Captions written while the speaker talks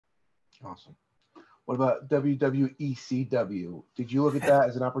Awesome. What about WWECW? Did you look at that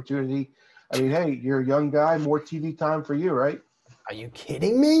as an opportunity? I mean, hey, you're a young guy, more TV time for you, right? Are you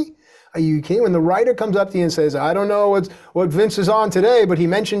kidding me? Are you kidding? When the writer comes up to you and says, I don't know what Vince is on today, but he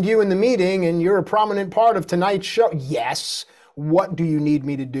mentioned you in the meeting and you're a prominent part of tonight's show. Yes. What do you need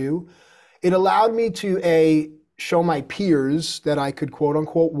me to do? It allowed me to, show my peers that I could quote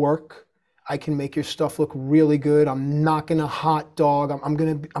unquote work. I can make your stuff look really good. I'm not gonna hot dog. I'm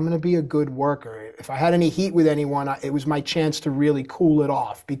gonna be a good worker. If I had any heat with anyone, it was my chance to really cool it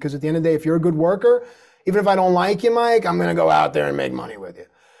off. Because at the end of the day, if you're a good worker, even if I don't like you, Mike, I'm gonna go out there and make money with you.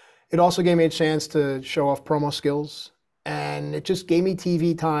 It also gave me a chance to show off promo skills, and it just gave me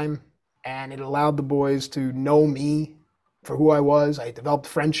TV time, and it allowed the boys to know me for who I was. I developed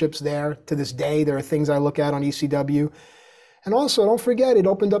friendships there. To this day, there are things I look at on ECW. And also, don't forget, it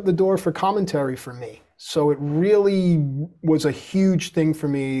opened up the door for commentary for me. So it really was a huge thing for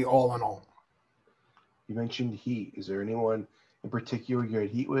me all in all. You mentioned heat. Is there anyone in particular you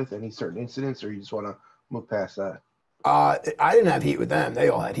had heat with? Any certain incidents, or you just want to move past that? I didn't have heat with them. They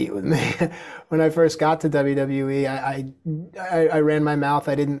all had heat with me. When I first got to WWE, I ran my mouth.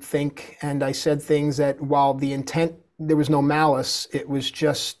 I didn't think, and I said things that, while the intent, there was no malice, it was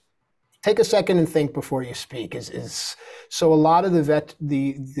just take a second and think before you speak. So a lot of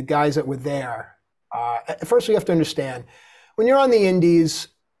the guys that were there, first we have to understand, when you're on the indies,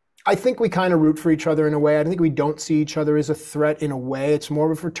 I think we kind of root for each other in a way. I think we don't see each other as a threat in a way. It's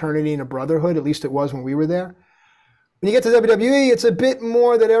more of a fraternity and a brotherhood, at least it was when we were there. When you get to WWE, it's a bit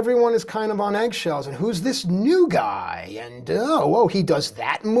more that everyone is kind of on eggshells. And who's this new guy? And, he does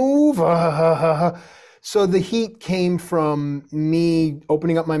that move? So the heat came from me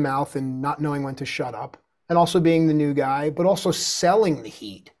opening up my mouth and not knowing when to shut up, and also being the new guy, but also selling the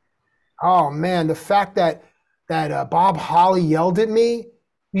heat. Oh, man, the fact that Bob Holly yelled at me,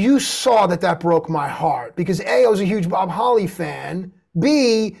 you saw that broke my heart. Because A, I was a huge Bob Holly fan.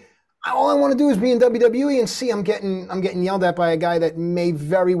 B, all I want to do is be in WWE, and C, I'm getting yelled at by a guy that may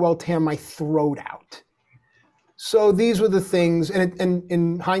very well tear my throat out. So these were the things, and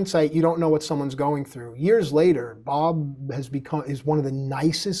in hindsight, you don't know what someone's going through. Years later, Bob is one of the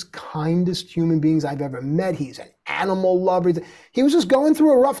nicest, kindest human beings I've ever met. He's an animal lover. He was just going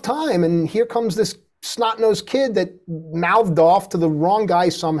through a rough time, and here comes this snot-nosed kid that mouthed off to the wrong guy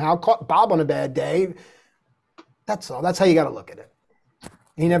somehow, caught Bob on a bad day. That's all. That's how you got to look at it.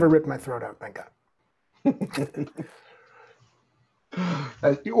 He never ripped my throat out, thank God.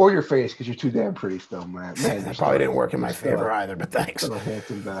 Or your face, because you're too damn pretty still, man. That probably didn't work in my favor either, but thanks. Little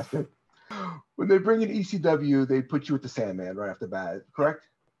handsome bastard. When they bring in ECW, they put you with the Sandman right off the bat, correct?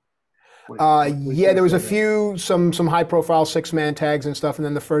 Yeah, there was some high-profile six-man tags and stuff, and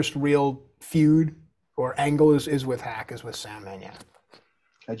then the first real feud or angle is with Hack, is with Sandman, yeah.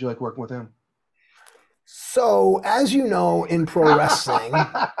 How'd you like working with him? So, as you know, in pro wrestling,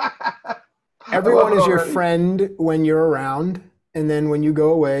 everyone is your friend when you're around, and then when you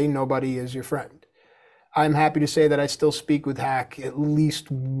go away, nobody is your friend. I'm happy to say that I still speak with Hack at least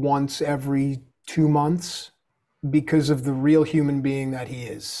once every 2 months because of the real human being that he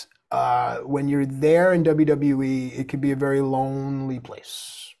is. When you're there in WWE, it can be a very lonely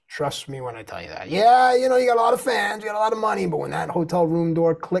place. Trust me when I tell you that. Yeah, you got a lot of fans, you got a lot of money, but when that hotel room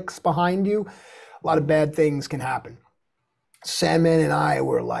door clicks behind you, a lot of bad things can happen. Sandman and I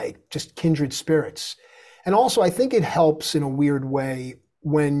were like just kindred spirits. And also, I think it helps in a weird way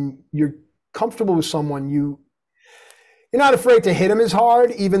when you're comfortable with someone, you're not afraid to hit him as hard,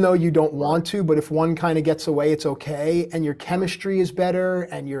 even though you don't want to, but if one kind of gets away, it's okay. And your chemistry is better,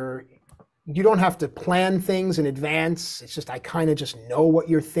 and you don't have to plan things in advance. It's just, I kind of just know what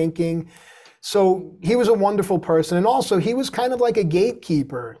you're thinking. So he was a wonderful person. And also, he was kind of like a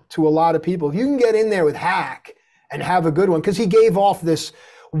gatekeeper to a lot of people. If you can get in there with Hack and have a good one, because he gave off this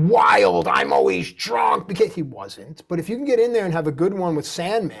wild, I'm always drunk, because he wasn't. But if you can get in there and have a good one with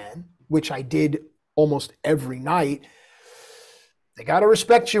Sandman, which I did almost every night, they got to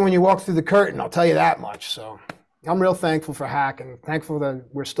respect you when you walk through the curtain, I'll tell you that much. So I'm real thankful for Hack, and thankful that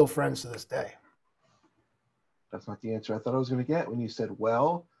we're still friends to this day. That's not the answer I thought I was going to get when you said,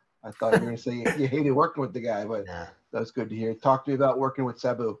 well. I thought you were going to say you hated working with the guy, but that was good to hear. Talk to me about working with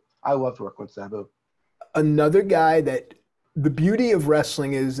Sabu. I loved working with Sabu. Another guy that the beauty of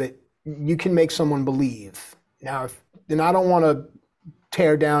wrestling is that you can make someone believe. Now, and I don't want to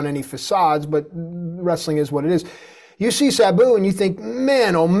tear down any facades, but wrestling is what it is. You see Sabu and you think,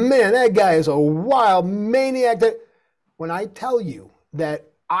 man, oh man, that guy is a wild maniac. When I tell you that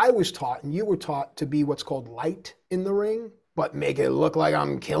I was taught and you were taught to be what's called light in the ring, but make it look like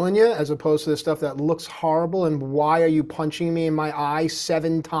I'm killing you, as opposed to the stuff that looks horrible. And why are you punching me in my eye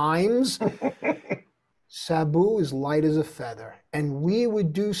 7 times? Sabu is light as a feather. And we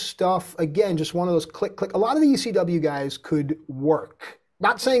would do stuff, again, just one of those click, click. A lot of the ECW guys could work.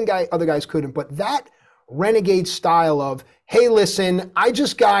 Not saying other guys couldn't, but that renegade style of, hey, listen, I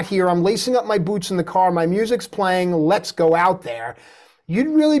just got here. I'm lacing up my boots in the car. My music's playing. Let's go out there. You'd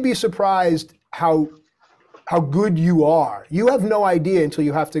really be surprised how good you are. You have no idea until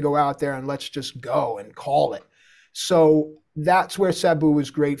you have to go out there and let's just go and call it. So that's where Sabu was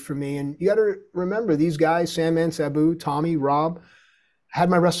great for me. And you got to remember, these guys, Sandman, Sabu, Tommy, Rob, had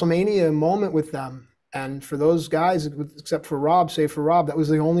my WrestleMania moment with them. And for those guys, except for Rob, save for Rob, that was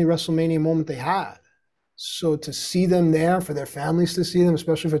the only WrestleMania moment they had. So to see them there, for their families to see them,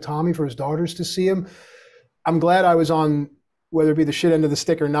 especially for Tommy, for his daughters to see him, I'm glad I was on, whether it be the shit end of the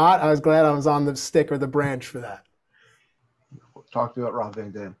stick or not, I was glad I was on the stick or the branch for that. Talk to me about Rob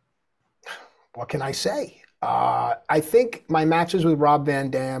Van Dam. What can I say? I think my matches with Rob Van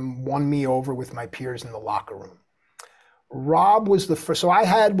Dam won me over with my peers in the locker room. Rob was the first, so I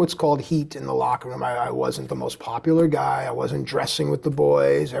had what's called heat in the locker room. I wasn't the most popular guy. I wasn't dressing with the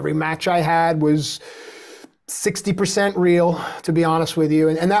boys. Every match I had was 60% real, to be honest with you.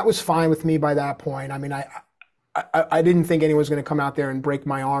 And that was fine with me by that point. I mean, I didn't think anyone was going to come out there and break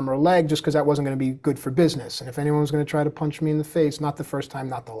my arm or leg just because that wasn't going to be good for business. And if anyone was going to try to punch me in the face, not the first time,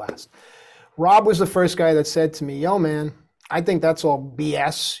 not the last. Rob was the first guy that said to me, yo, man, I think that's all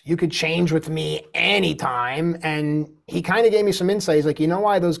BS. You could change with me anytime. And he kind of gave me some insight. He's like, you know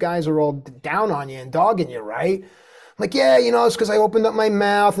why those guys are all down on you and dogging you, right? I'm like, yeah, it's because I opened up my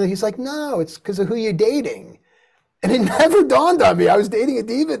mouth. And he's like, no, it's because of who you're dating. And it never dawned on me. I was dating a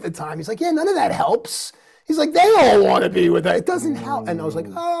diva at the time. He's like, yeah, none of that helps. He's like, they all want to be with that. It doesn't help. And I was like,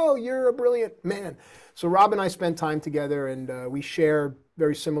 oh, you're a brilliant man. So Rob and I spent time together, and we share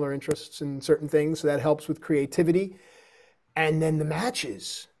very similar interests in certain things. So that helps with creativity. And then the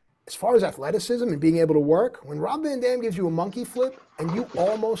matches, as far as athleticism and being able to work, when Rob Van Dam gives you a monkey flip and you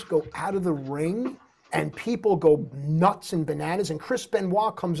almost go out of the ring and people go nuts and bananas, and Chris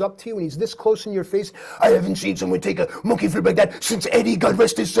Benoit comes up to you and he's this close in your face, I haven't seen someone take a monkey flip like that since Eddie, God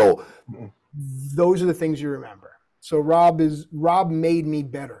rest his soul. Those are the things you remember. So Rob made me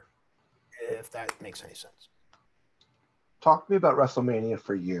better, if that makes any sense. Talk to me about WrestleMania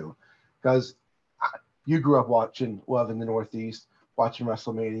for you, because you grew up watching, in the Northeast, watching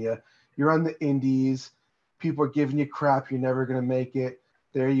WrestleMania. You're on the indies. People are giving you crap. You're never going to make it.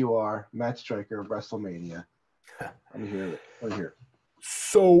 There you are, Matt Striker of WrestleMania. Let me hear it.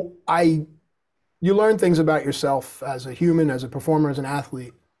 So you learn things about yourself as a human, as a performer, as an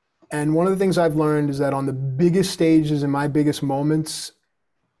athlete. And one of the things I've learned is that on the biggest stages and my biggest moments,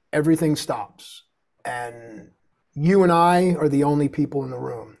 everything stops. And you and I are the only people in the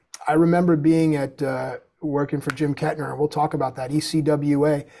room. I remember being at working for Jim Kettner, and we'll talk about that,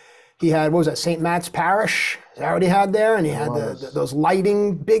 ECWA. He had, what was that, St. Matt's Parish? Is that what he had there? And he had those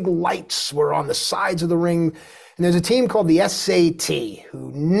lighting, big lights were on the sides of the ring. And there's a team called the SAT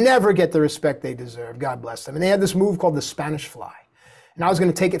who never get the respect they deserve. God bless them. And they had this move called the Spanish Fly. And I was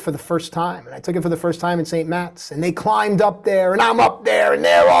going to take it for the first time. And I took it for the first time in St. Matt's. And they climbed up there, and I'm up there, and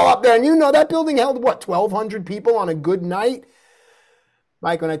they're all up there. And that building held, 1,200 people on a good night?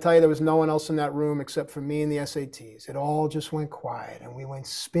 Mike, when I tell you there was no one else in that room except for me and the SATs, it all just went quiet, and we went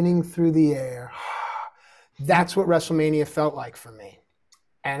spinning through the air. That's what WrestleMania felt like for me.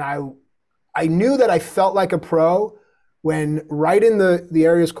 And I knew that I felt like a pro when right in the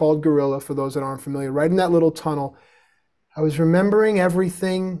areas called Gorilla, for those that aren't familiar, right in that little tunnel, I was remembering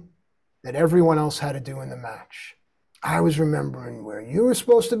everything that everyone else had to do in the match. I was remembering where you were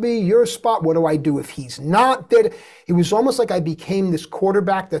supposed to be, your spot. What do I do if he's not there? It was almost like I became this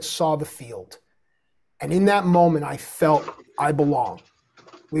quarterback that saw the field. And in that moment, I felt I belonged.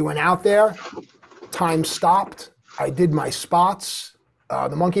 We went out there, time stopped. I did my spots.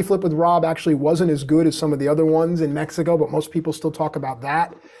 The monkey flip with Rob actually wasn't as good as some of the other ones in Mexico, but most people still talk about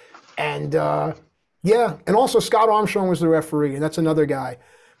that. And and also Scott Armstrong was the referee, and that's another guy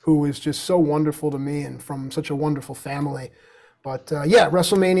who was just so wonderful to me and from such a wonderful family. But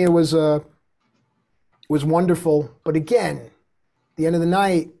WrestleMania was wonderful. But again, at the end of the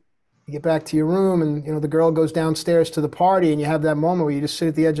night, you get back to your room and the girl goes downstairs to the party, and you have that moment where you just sit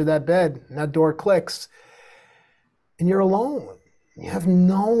at the edge of that bed and that door clicks and you're alone. You have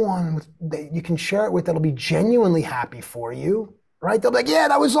no one that you can share it with that'll be genuinely happy for you, right? They'll be like, yeah,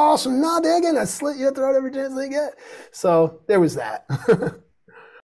 that was awesome. No, they're going to slit your throat every chance they get. So there was that.